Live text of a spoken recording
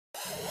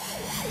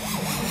So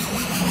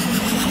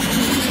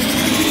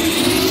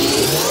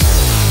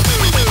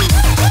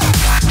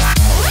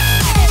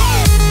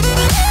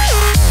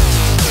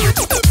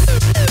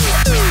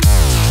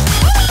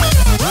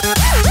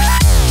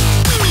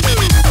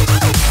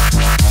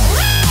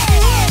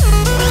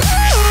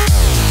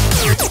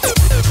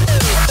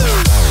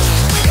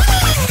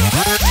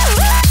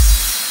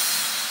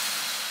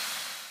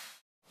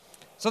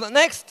the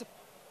next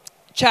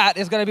chat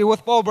is going to be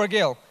with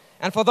Bragiel.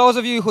 And for those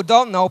of you who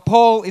don't know,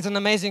 Paul is an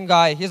amazing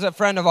guy. He's a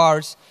friend of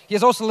ours.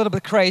 He's also a little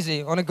bit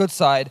crazy on a good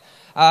side.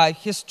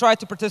 He's tried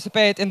to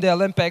participate in the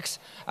Olympics,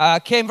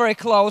 came very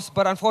close,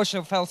 but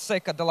unfortunately fell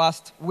sick at the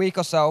last week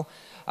or so.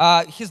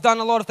 He's done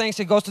a lot of things.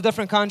 He goes to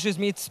different countries,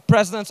 meets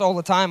presidents all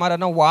the time. I don't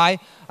know why.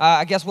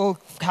 I guess we'll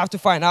have to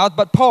find out.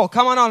 But Paul,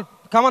 come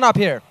on up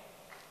here.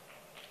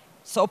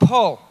 So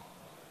Paul,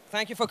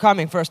 thank you for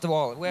coming, first of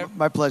all. We're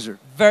My pleasure.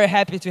 very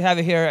happy to have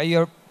you here.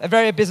 You're a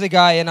very busy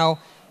guy, you know.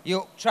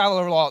 You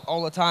travel a lot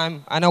all the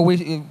time. I know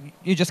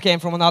you just came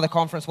from another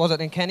conference. Was it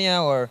in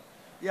Kenya or?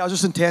 Yeah, I was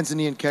just in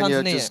Tanzania and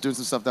Kenya, just doing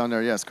some stuff down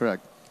there. Yes,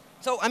 correct.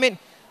 So, I mean,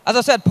 as I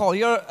said, Paul,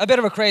 you're a bit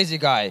of a crazy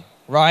guy,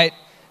 right?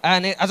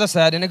 And as I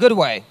said, in a good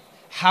way.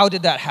 How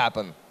did that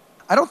happen?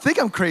 I don't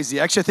think I'm crazy.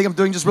 Actually, I think I'm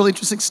doing just really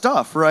interesting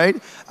stuff,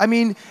 right? I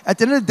mean, at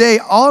the end of the day,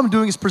 all I'm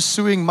doing is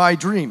pursuing my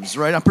dreams,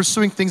 right? I'm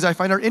pursuing things I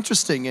find are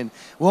interesting. And,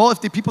 well, if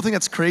the people think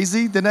that's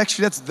crazy, then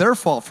actually that's their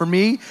fault. For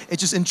me,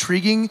 it's just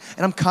intriguing,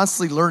 and I'm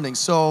constantly learning.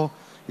 So,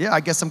 yeah, I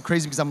guess I'm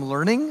crazy because I'm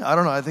learning. I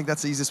don't know. I think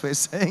that's the easiest way of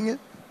saying it.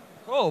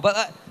 Cool.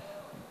 But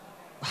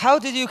how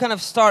did you kind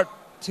of start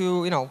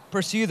to, you know,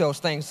 pursue those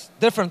things,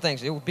 different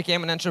things? You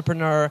became an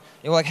entrepreneur.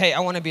 You were like, hey,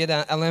 I want to be at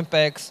the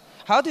Olympics.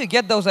 How do you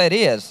get those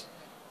ideas?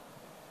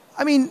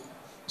 I mean,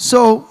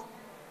 so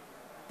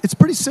it's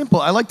pretty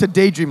simple. I like to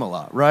daydream a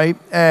lot, right?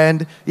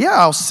 And yeah,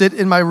 I'll sit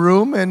in my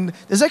room, and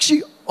there's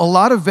actually a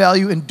lot of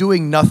value in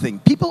doing nothing.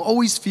 People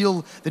always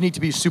feel the need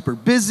to be super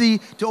busy,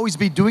 to always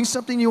be doing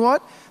something. You know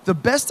what? The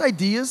best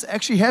ideas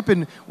actually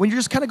happen when you're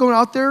just kind of going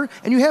out there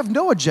and you have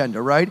no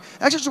agenda, right?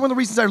 Actually, it's one of the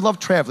reasons I love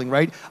traveling,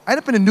 right? I end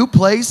up in a new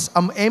place.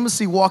 I'm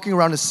aimlessly walking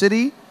around a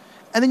city.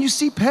 And then you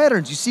see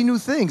patterns, you see new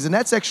things, and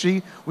that's actually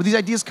where these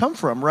ideas come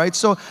from, right?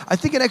 So I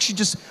think it actually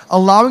just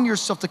allowing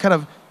yourself to kind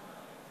of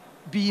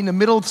be in the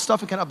middle of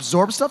stuff and kind of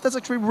absorb stuff, that's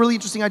actually where really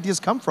interesting ideas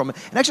come from. And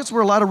actually that's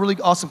where a lot of really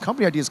awesome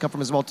company ideas come from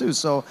as well too.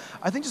 So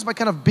I think just by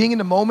kind of being in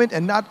the moment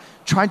and not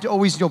trying to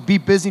always, you know, be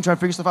busy and trying to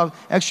figure stuff out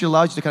actually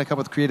allows you to kind of come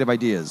up with creative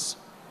ideas.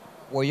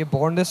 Were you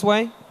born this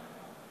way?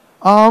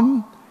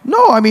 No,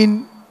 I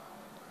mean,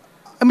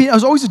 I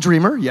was always a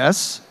dreamer,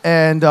 yes,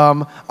 and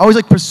I always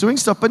like pursuing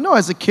stuff, but no,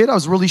 as a kid, I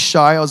was really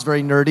shy, I was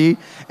very nerdy,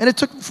 and it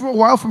took for a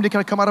while for me to kind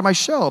of come out of my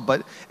shell,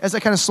 but as I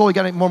kind of slowly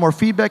got more and more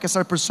feedback, I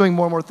started pursuing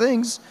more and more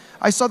things,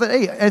 I saw that,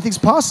 hey, anything's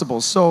possible,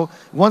 so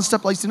one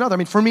step leads to another. I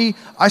mean, for me,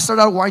 I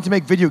started out wanting to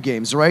make video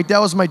games, right? That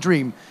was my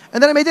dream,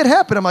 and then I made that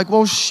happen. I'm like,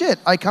 well, shit,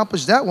 I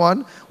accomplished that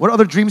one. What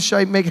other dreams should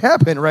I make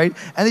happen, right?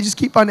 And they just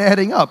keep on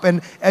adding up,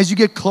 and as you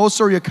get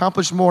closer, you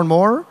accomplish more and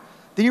more,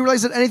 then you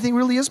realize that anything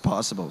really is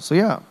possible, so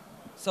yeah.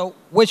 So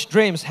which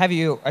dreams have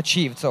you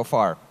achieved so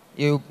far?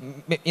 You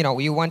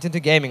went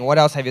into gaming. What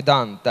else have you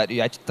done that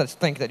you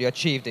think that you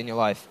achieved in your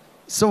life?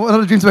 So what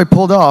other dreams have I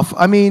pulled off?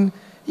 I mean,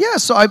 yeah,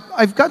 so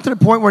I've gotten to the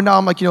point where now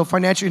I'm like, you know,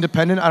 financially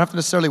independent. I don't have to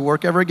necessarily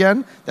work ever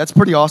again. That's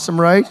pretty awesome,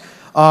 right?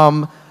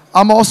 I'm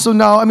also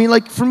now, I mean,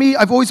 like for me,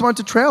 I've always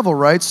wanted to travel,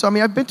 right? So I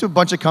mean, I've been to a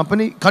bunch of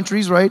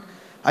countries, right?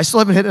 I still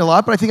haven't hit it a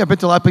lot, but I think I've been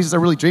to a lot of places I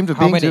really dreamed of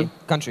being to. How many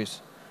countries?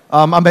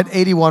 I'm at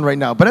 81 right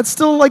now, but it's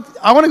still like,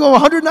 I want to go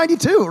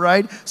 192,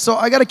 right? So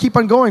I got to keep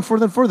on going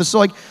further and further. So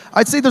like,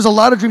 I'd say there's a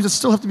lot of dreams that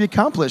still have to be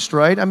accomplished,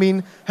 right? I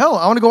mean, hell,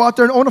 I want to go out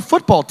there and own a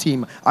football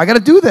team. I got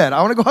to do that.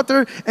 I want to go out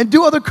there and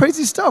do other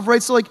crazy stuff,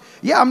 right? So like,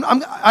 yeah,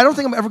 I don't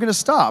think I'm ever going to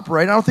stop,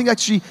 right? I don't think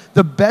actually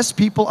the best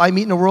people I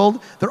meet in the world,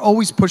 they're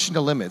always pushing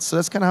the limits. So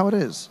that's kind of how it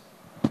is.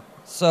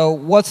 So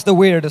what's the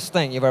weirdest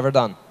thing you've ever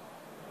done?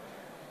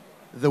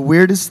 The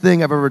weirdest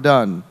thing I've ever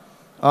done.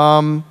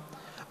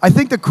 I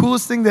think the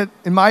coolest thing that,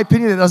 in my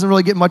opinion, that doesn't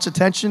really get much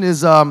attention is,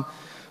 so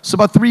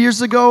about 3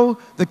 years ago,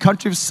 the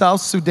country of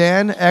South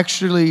Sudan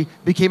actually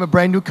became a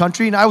brand new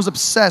country, and I was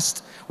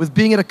obsessed with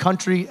being in a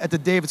country at the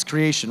day of its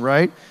creation,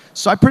 right?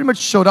 So I pretty much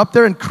showed up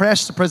there and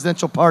crashed the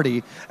presidential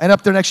party, and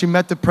up there and actually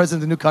met the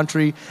president of the new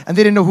country, and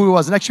they didn't know who he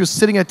was, and actually was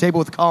sitting at a table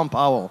with Colin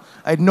Powell.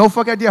 I had no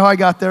fucking idea how I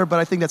got there, but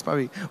I think that's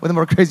probably one of the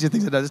more crazy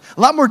things I've done. There's a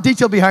lot more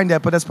detail behind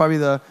that, but that's probably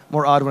the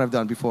more odd one I've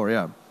done before,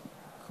 yeah.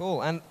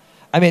 Cool. And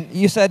I mean,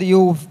 you said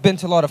you've been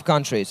to a lot of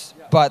countries,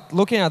 but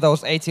looking at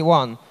those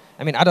 81,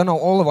 I mean, I don't know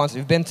all the ones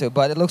you've been to,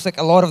 but it looks like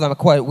a lot of them are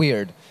quite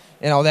weird.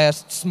 You know, they're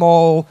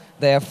small,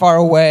 they're far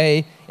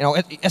away, you know,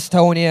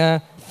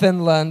 Estonia,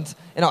 Finland.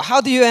 You know,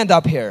 how do you end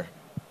up here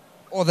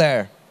or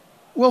there?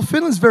 Well,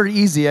 Finland's very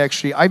easy,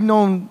 actually. I've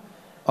known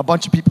a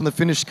bunch of people in the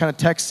Finnish kind of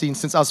tech scene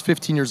since I was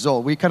 15 years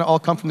old. We kind of all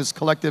come from this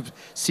collective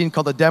scene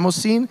called the demo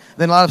scene.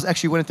 Then a lot of us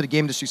actually went into the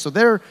game industry. So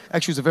there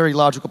actually was a very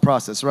logical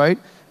process, right?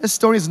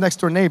 Estonia's the next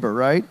door neighbor,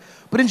 right?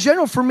 But in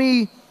general, for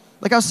me,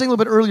 like I was saying a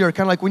little bit earlier,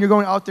 kind of like when you're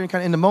going out there and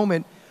kind of in the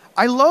moment,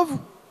 I love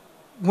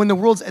when the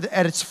world's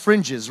at its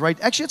fringes, right?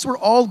 Actually, that's where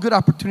all good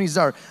opportunities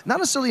are. Not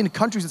necessarily in the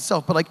countries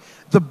itself, but like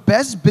the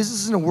best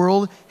businesses in the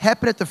world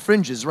happen at the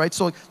fringes, right?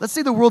 So like, let's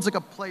say the world's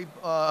like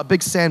a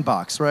big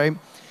sandbox, right?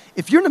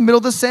 If you're in the middle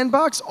of the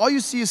sandbox, all you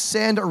see is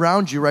sand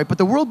around you, right? But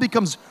the world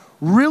becomes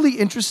really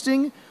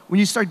interesting when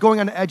you start going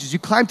on the edges. You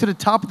climb to the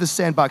top of the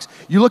sandbox.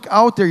 You look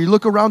out there. You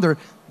look around there.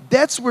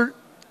 That's where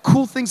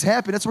cool things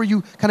happen. That's where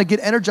you kind of get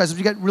energized.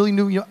 You get really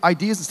new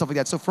ideas and stuff like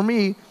that. So for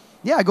me,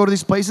 yeah, I go to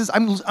these places.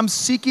 I'm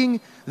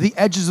seeking the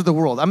edges of the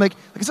world. I'm like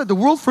I said, the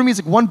world for me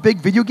is like one big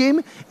video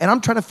game, and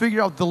I'm trying to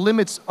figure out the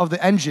limits of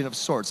the engine of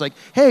sorts. Like,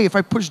 hey, if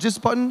I push this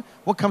button,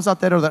 what comes out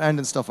that other end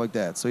and stuff like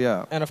that. So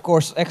yeah. And of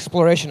course,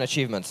 exploration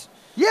achievements.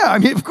 Yeah, I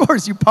mean, of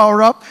course, you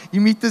power up,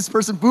 you meet this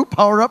person, boop,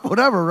 power up,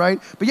 whatever,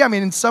 right? But yeah, I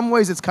mean, in some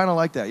ways, it's kind of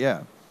like that,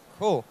 yeah.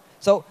 Cool.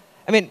 So,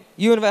 I mean,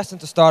 you invest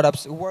into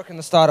startups, you work in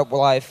the startup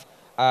life.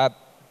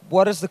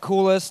 What is the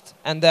coolest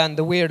and then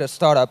the weirdest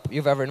startup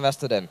you've ever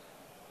invested in?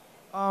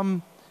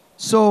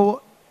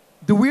 So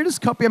the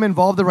weirdest company I'm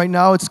involved in right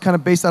now, it's kind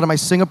of based out of my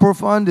Singapore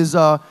fund, is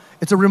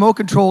it's a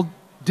remote-controlled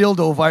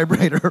dildo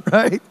vibrator,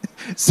 right?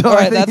 So all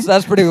right,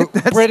 that's pretty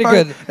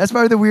good. That's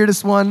probably the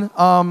weirdest one.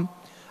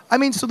 I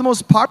mean, so the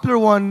most popular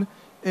one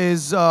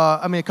is, a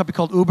company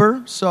called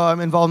Uber. So I'm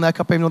involved in that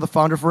company. I've known the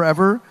founder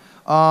forever.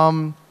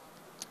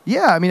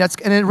 Yeah, I mean,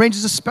 and it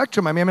ranges the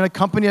spectrum. I mean, I'm in a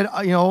company that,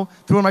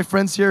 through one of my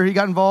friends here, he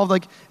got involved,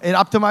 like, it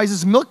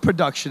optimizes milk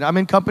production. I'm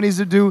in companies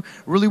that do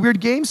really weird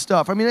game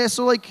stuff. I mean,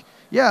 so like,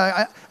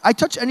 yeah, I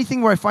touch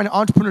anything where I find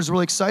entrepreneurs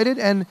really excited,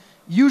 and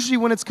usually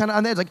when it's kind of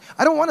on the edge, like,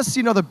 I don't want to see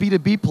another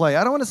B2B play.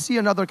 I don't want to see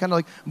another kind of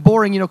like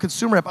boring,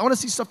 consumer app. I want to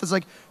see stuff that's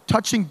like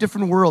touching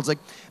different worlds. Like,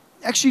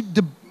 actually,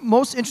 the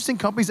most interesting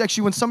companies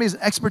actually when somebody has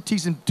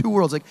expertise in two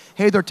worlds. Like,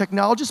 hey, they're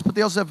technologists, but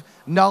they also have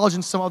knowledge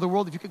in some other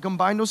world. If you could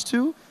combine those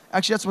two,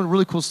 actually, that's when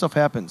really cool stuff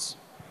happens.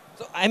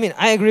 So, I mean,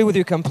 I agree with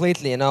you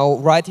completely.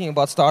 Writing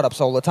about startups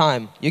all the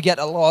time, you get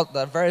a lot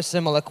that are very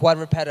similar, quite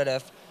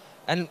repetitive.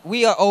 And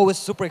we are always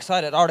super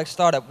excited at Arctic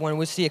Startup when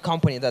we see a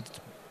company that's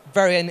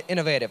very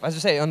innovative, as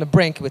you say, on the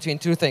brink between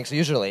two things,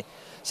 usually.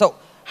 So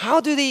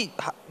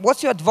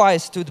what's your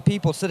advice to the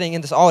people sitting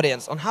in this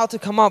audience on how to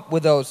come up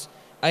with those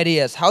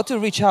ideas, how to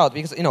reach out?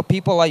 Because,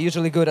 people are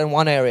usually good in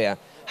one area.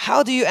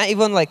 How do you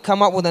even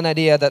come up with an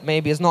idea that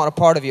maybe is not a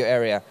part of your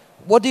area?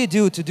 What do you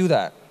do to do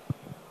that?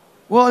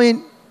 Well, I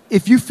mean,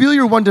 if you feel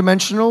you're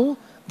one-dimensional,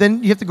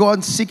 then you have to go out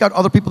and seek out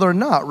other people that are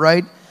not,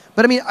 right?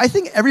 But I mean, I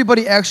think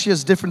everybody actually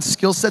has different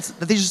skill sets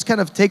that they just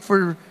kind of take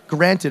for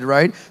granted,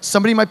 right?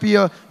 Somebody might be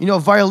a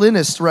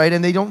violinist, right?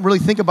 And they don't really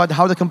think about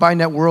how to combine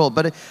that world.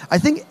 But I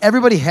think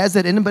everybody has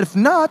that in them. But if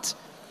not,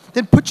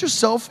 then put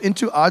yourself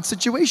into odd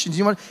situations.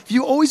 If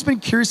you've always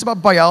been curious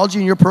about biology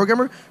and you're a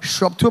programmer,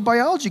 show up to a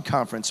biology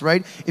conference,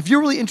 right? If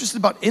you're really interested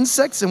about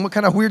insects and what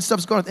kind of weird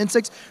stuff's going on with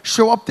insects,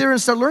 show up there and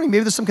start learning.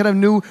 Maybe there's some kind of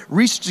new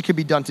research that could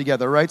be done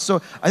together, right?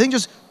 So I think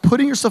just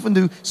putting yourself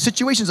into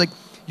situations, like,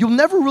 you'll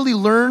never really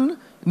learn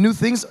new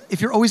things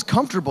if you're always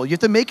comfortable. You have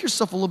to make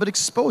yourself a little bit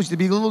exposed. You have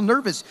to be a little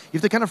nervous. You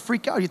have to kind of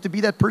freak out. You have to be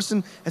that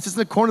person that sits in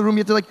the corner of the room.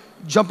 You have to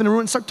jump in the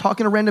room and start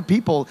talking to random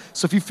people.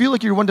 So if you feel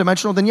like you're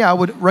one-dimensional, then yeah, I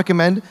would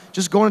recommend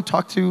just going and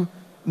talk to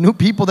new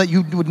people that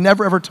you would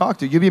never ever talk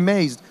to. You'd be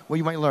amazed what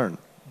you might learn.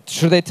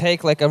 Should they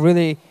take a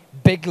really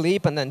big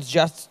leap and then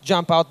just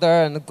jump out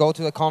there and go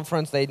to a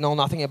conference they know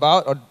nothing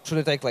about, or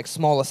should they take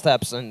smaller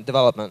steps in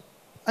development?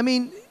 I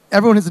mean,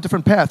 everyone has a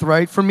different path,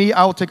 right? For me,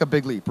 I will take a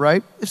big leap,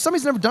 right? If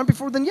somebody's never done it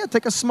before, then yeah,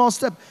 take a small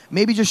step.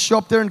 Maybe just show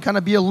up there and kind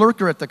of be a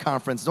lurker at the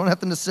conference. Don't have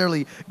to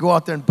necessarily go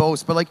out there and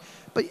boast. But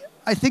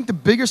I think the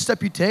bigger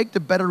step you take, the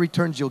better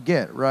returns you'll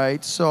get,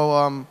 right?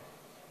 So,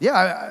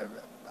 yeah,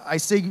 I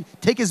say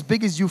take as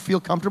big as you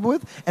feel comfortable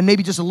with, and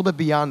maybe just a little bit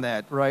beyond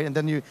that, right? And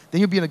then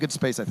you'll be in a good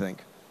space, I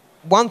think.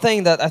 One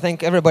thing that I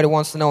think everybody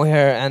wants to know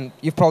here, and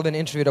you've probably been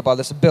interviewed about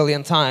this a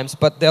billion times,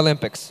 but the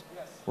Olympics,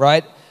 yes.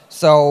 Right?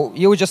 So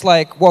you just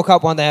woke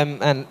up one day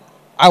and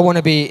I want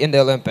to be in the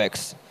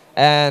Olympics.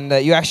 And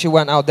you actually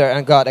went out there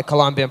and got a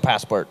Colombian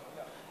passport.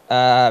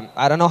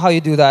 I don't know how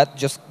you do that.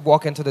 Just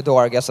walk into the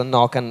door, I guess, and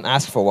knock and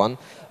ask for one.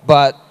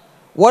 But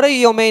what are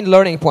your main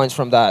learning points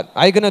from that?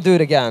 Are you going to do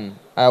it again?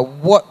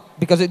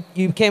 Because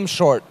you came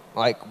short.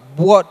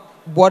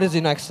 What is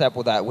your next step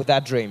with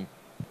that dream?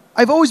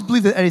 I've always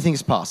believed that anything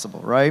is possible,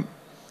 right?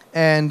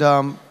 And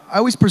I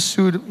always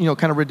pursued,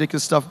 kind of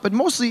ridiculous stuff, but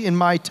mostly in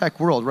my tech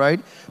world, right?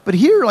 But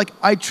here,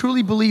 I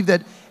truly believe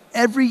that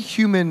every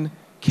human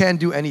can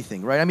do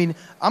anything, right? I mean,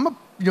 I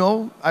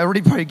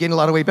already probably gained a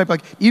lot of weight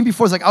back. Even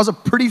before, I was a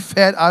pretty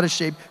fat, out of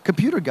shape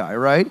computer guy,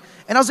 right?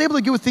 And I was able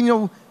to get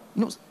within,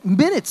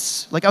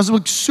 minutes. I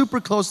was super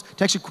close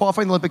to actually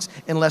qualifying the Olympics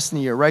in less than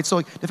a year, right?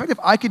 So the fact that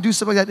if I could do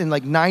something like that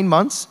in 9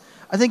 months,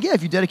 I think, yeah,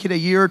 if you dedicate a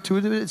year or two,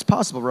 it's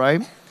possible,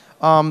 right?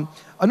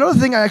 Another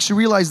thing I actually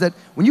realized that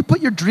when you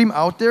put your dream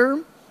out there,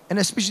 and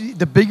especially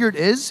the bigger it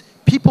is,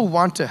 people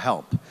want to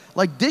help.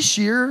 This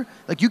year,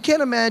 you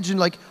can't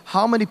imagine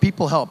how many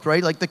people helped,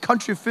 right? The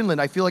country of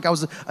Finland, I feel like I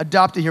was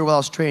adopted here while I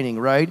was training,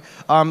 right?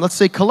 Let's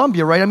say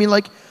Colombia, right? I mean,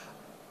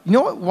 you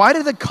know what? Why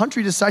did the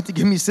country decide to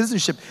give me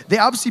citizenship? They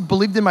obviously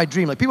believed in my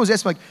dream. Like, people always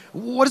ask me, like,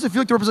 what does it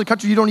feel like to represent a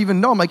country you don't even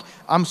know? I'm like,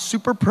 I'm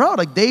super proud.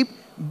 Like, they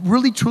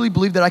really, truly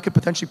believed that I could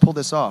potentially pull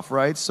this off,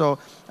 right? So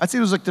I'd say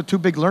it was like the two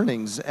big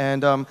learnings.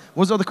 And what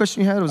was the other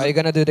question you had? Are you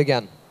going to do it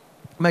again?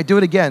 I might do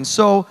it again.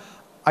 So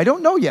I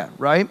don't know yet,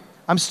 right?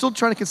 I'm still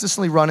trying to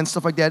consistently run and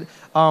stuff like that.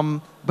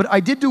 But I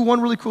did do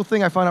one really cool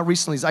thing I found out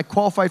recently is I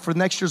qualified for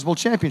next year's World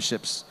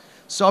Championships.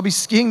 So I'll be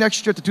skiing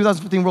next year at the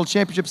 2015 World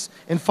Championships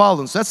in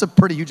Falun. So that's a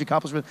pretty huge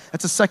accomplishment.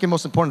 That's the second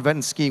most important event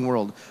in skiing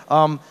world.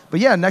 But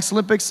yeah, next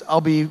Olympics,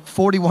 I'll be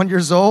 41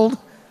 years old.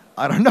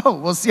 I don't know.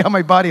 We'll see how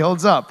my body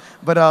holds up.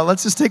 But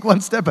let's just take one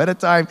step at a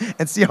time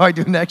and see how I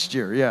do next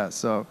year. Yeah,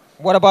 so.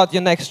 What about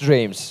your next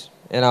dreams?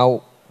 You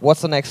know,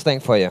 what's the next thing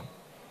for you?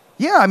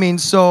 Yeah, I mean,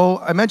 so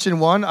I mentioned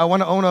one. I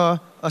want to own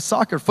a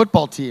soccer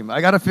football team.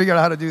 I got to figure out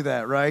how to do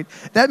that, right?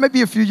 That might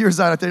be a few years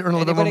out if they earn a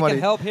little bit more money. Anybody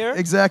can help here?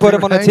 Exactly. Put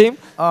them on a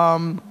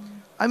team?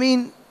 I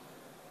mean,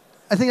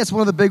 I think that's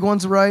one of the big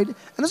ones, right? And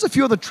there's a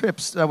few other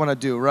trips that I want to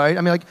do, right?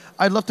 I mean, like,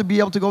 I'd love to be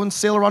able to go and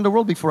sail around the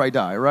world before I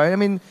die, right? I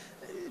mean,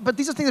 but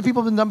these are things that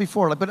people have done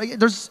before. Like, but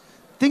there's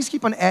things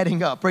keep on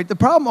adding up, right? The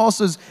problem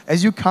also is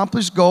as you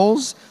accomplish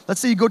goals, let's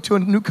say you go to a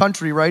new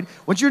country, right?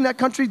 Once you're in that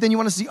country, then you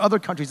want to see other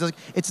countries.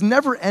 It's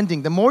never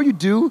ending. The more you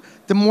do,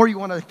 the more you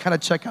want to kind of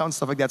check out and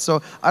stuff like that.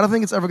 So I don't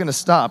think it's ever going to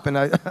stop. And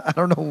I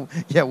don't know,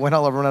 when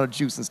I'll ever run out of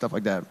juice and stuff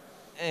like that.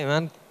 Hey,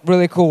 man,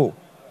 really cool.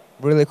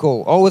 Really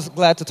cool. Always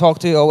glad to talk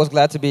to you. Always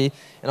glad to be,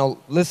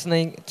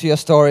 listening to your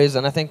stories.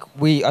 And I think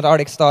we at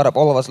Arctic Startup,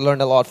 all of us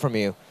learned a lot from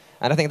you.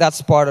 And I think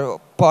that's part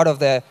of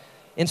the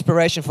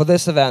inspiration for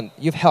this event.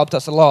 You've helped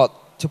us a lot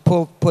to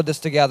put this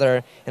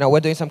together. We're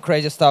doing some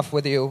crazy stuff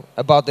with you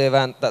about the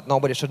event that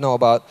nobody should know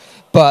about.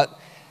 But,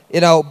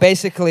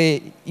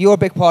 basically, you're a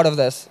big part of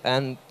this.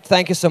 And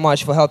thank you so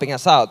much for helping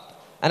us out.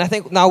 And I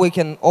think now we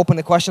can open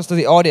the questions to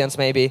the audience,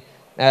 maybe,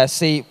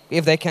 see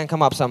if they can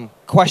come up some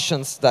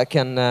questions that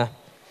can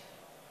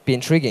be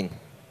intriguing.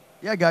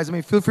 Yeah, guys, I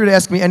mean, feel free to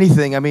ask me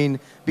anything. I mean,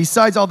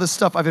 besides all this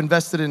stuff, I've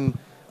invested in,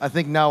 I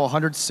think now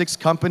 106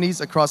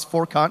 companies across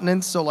 4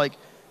 continents. So, like,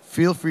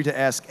 feel free to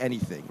ask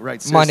anything,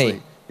 right? Seriously.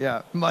 Money.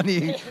 Yeah,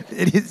 money,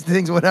 it is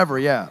things, whatever,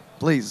 yeah,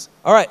 please.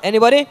 All right,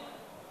 anybody?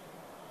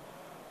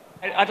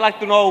 I'd like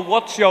to know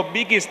what's your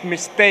biggest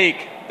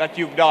mistake that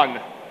you've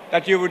done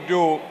that you would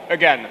do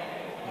again?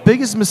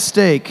 Biggest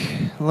mistake,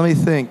 let me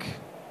think.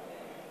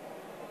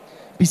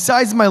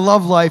 Besides my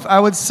love life, I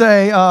would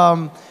say,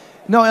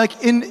 no,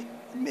 like in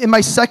my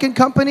second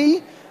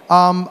company,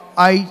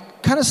 I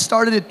kind of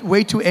started it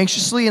way too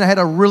anxiously and I had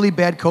a really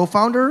bad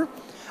co-founder.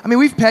 I mean,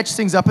 we've patched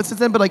things up since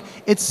then, but like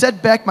it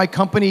set back my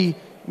company,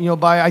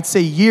 by I'd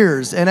say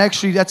years. And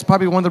actually, that's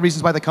probably one of the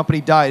reasons why the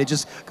company died. It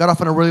just got off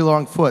on a really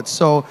long foot.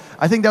 So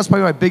I think that's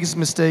probably my biggest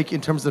mistake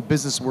in terms of the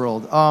business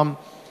world.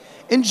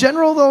 In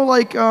general, though,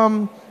 like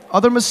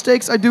other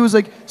mistakes I do is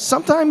like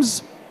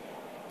sometimes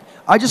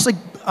I just like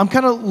I'm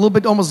kind of a little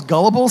bit almost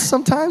gullible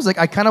sometimes. Like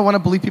I kind of want to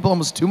believe people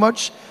almost too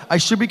much. I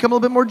should become a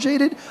little bit more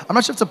jaded. I'm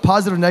not sure if it's a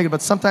positive or negative,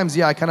 but sometimes,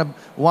 yeah, I kind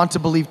of want to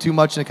believe too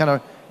much and it kind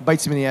of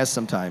bites me in the ass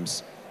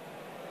sometimes.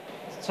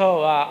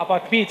 So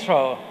about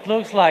Petro, it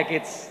looks like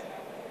it's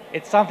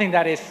something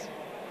that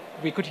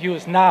we could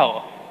use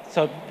now.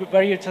 So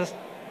were you just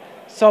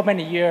so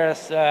many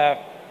years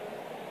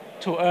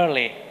too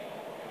early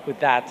with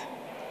that?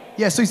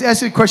 Yeah, so he's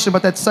asking a question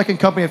about that second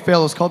company that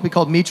failed. It was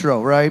called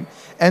Metro, right?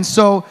 And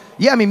so,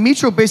 yeah, I mean,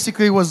 Metro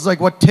basically was like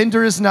what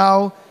Tinder is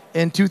now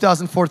in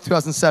 2004,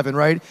 2007,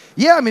 right?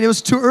 Yeah, I mean, it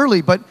was too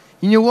early, but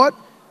you know what?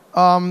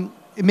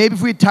 Maybe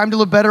if we had timed a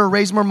little better or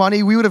raised more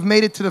money, we would have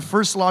made it to the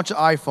first launch of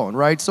iPhone,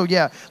 right? So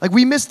yeah, like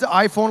we missed the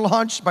iPhone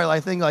launch by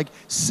I think like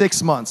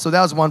 6 months. So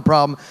that was one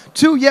problem.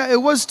 2, yeah,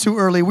 it was too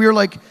early. We were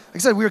like I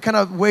said, we were kind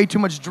of way too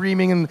much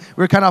dreaming and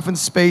we were kind of off in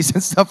space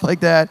and stuff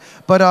like that.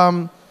 But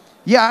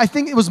yeah, I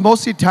think it was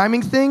mostly a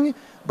timing thing.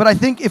 But I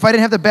think if I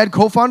didn't have the bad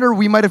co-founder,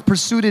 we might have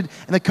pursued it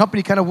and the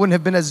company kind of wouldn't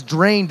have been as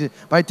drained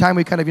by the time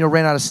we kind of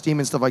ran out of steam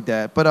and stuff like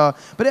that. But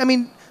I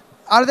mean,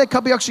 out of that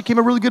company actually came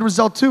a really good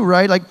result too,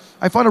 right? Like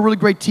I found a really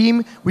great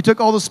team. We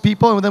took all those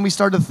people and then we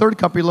started the third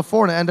company,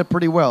 LaForne, and it ended up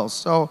pretty well.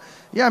 So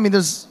yeah, I mean,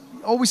 there's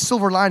always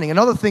silver lining.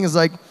 Another thing is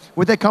like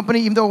with that company,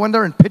 even though I went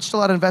there and pitched a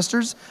lot of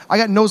investors, I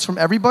got no's from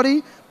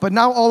everybody. But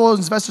now all those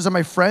investors are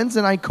my friends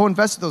and I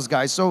co-invested those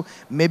guys. So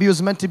maybe it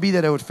was meant to be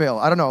that it would fail.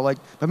 I don't know.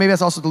 But maybe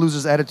that's also the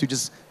loser's attitude,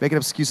 just making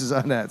excuses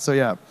on that. So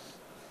yeah.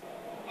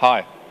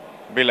 Hi,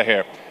 Ville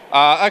here.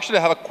 Actually,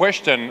 I have a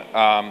question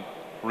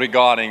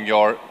regarding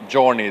your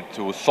journey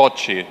to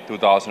Sochi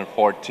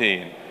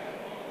 2014.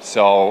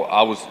 So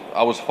I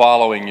was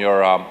following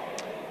your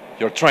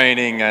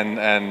training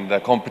and the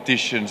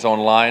competitions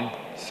online.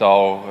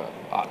 So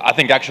I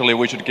think actually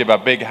we should give a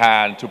big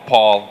hand to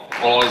Paul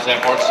for all his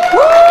efforts.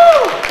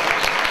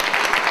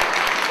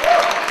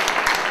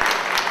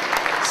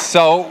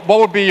 So what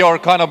would be your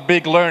kind of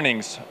biggest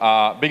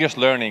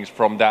learnings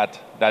from that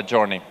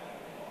journey?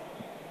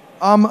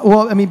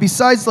 Well, I mean,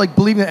 besides like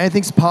believing that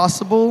anything's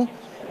possible,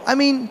 I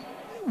mean,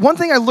 one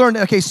thing I learned,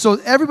 okay, so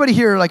everybody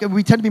here, like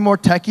we tend to be more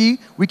techie.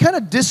 We kind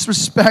of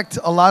disrespect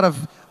a lot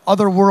of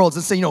other worlds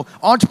and say, you know,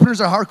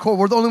 entrepreneurs are hardcore.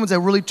 We're the only ones that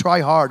really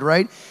try hard,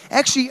 right?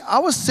 Actually, I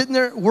was sitting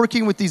there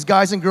working with these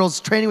guys and girls,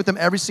 training with them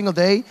every single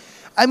day.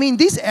 I mean,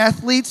 these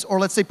athletes, or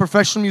let's say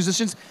professional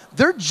musicians,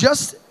 they're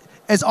just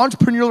as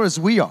entrepreneurial as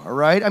we are,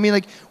 right? I mean,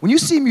 like, when you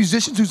see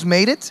musicians who's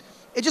made it,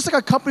 it's just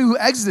like a company who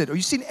exited. Or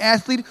you see an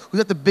athlete who's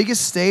at the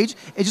biggest stage,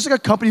 it's just like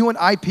a company who went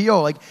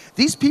IPO. Like,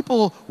 these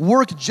people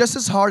work just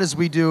as hard as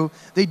we do.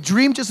 They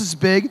dream just as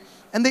big.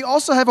 And they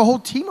also have a whole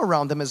team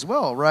around them as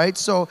well, right?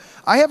 So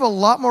I have a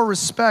lot more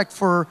respect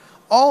for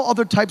all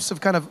other types of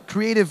kind of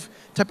creative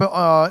type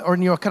of, or,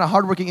 you know, kind of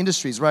hardworking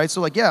industries, right?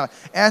 So like, yeah,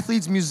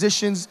 athletes,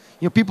 musicians,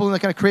 you know, people in the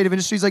kind of creative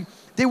industries, like,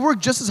 they work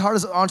just as hard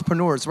as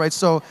entrepreneurs, right?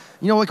 So,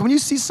 you know, like when you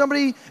see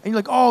somebody and you're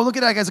like, oh, look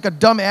at that guy's like a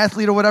dumb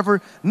athlete or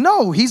whatever.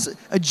 No, he's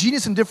a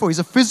genius in different ways.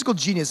 He's a physical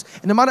genius.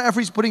 And the amount of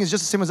effort he's putting is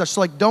just the same as us.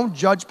 So like, don't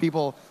judge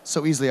people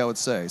so easily, I would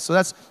say. So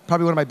that's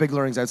probably one of my big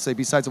learnings, I'd say,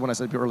 besides the one I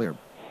said earlier.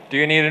 Do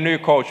you need a new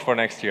coach for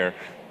next year?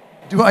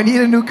 Do I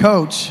need a new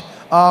coach?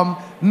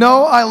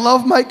 No, I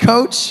love my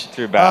coach.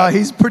 Too bad.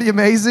 He's pretty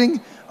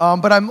amazing.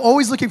 But I'm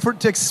always looking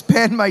to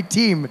expand my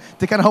team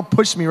to kind of help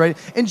push me, right?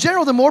 In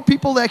general, the more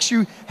people that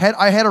actually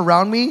I had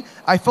around me,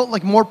 I felt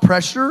like more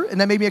pressure, and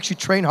that made me actually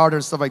train harder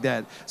and stuff like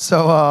that.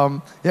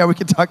 So, yeah, we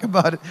can talk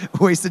about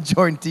ways to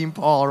join Team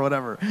Paul or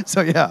whatever. So,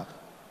 yeah.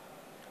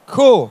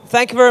 Cool.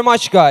 Thank you very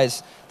much,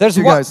 guys.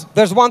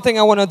 There's one thing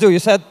I want to do. You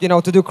said, you know,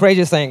 to do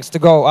crazy things, to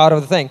go out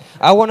of the thing.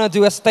 I want to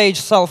do a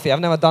stage selfie. I've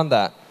never done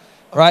that.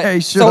 Right? Okay,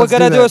 sure, so we're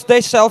going to do a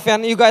stage selfie,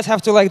 and you guys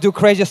have to, like, do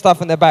crazy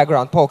stuff in the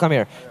background. Paul, come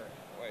here.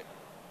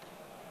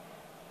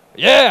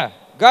 Yeah,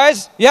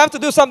 guys, you have to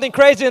do something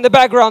crazy in the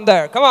background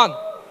there. Come on.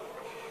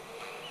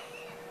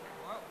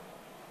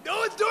 No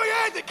one's doing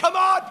anything. Come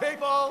on,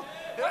 people.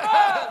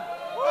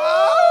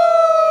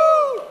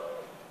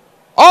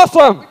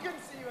 Awesome. We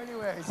couldn't see you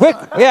anyways.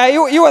 Yeah,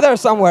 you were there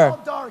somewhere.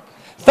 It's all dark.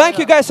 Thank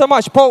you guys so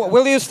much. Paul,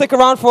 will you stick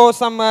around for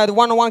some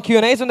one-on-one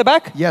Q&As in the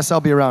back? Yes,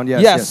 I'll be around.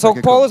 Yes. Yes. So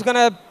okay, Paul cool. is going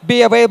to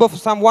be available for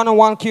some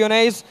one-on-one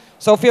Q&As.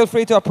 So feel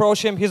free to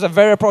approach him. He's a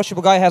very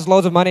approachable guy. Has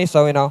loads of money.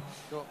 So, you know.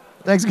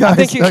 Thanks, guys.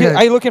 I think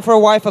are you looking for a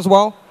wife as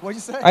well? What'd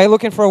you say? Are you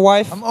looking for a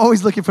wife? I'm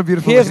always looking for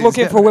beautiful He is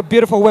looking for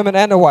beautiful women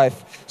and a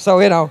wife. So,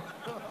 you know,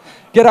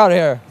 get out of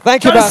here.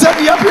 Thank you, Trying guys. to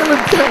set me up here with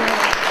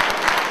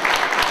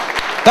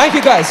Thank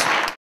you, guys.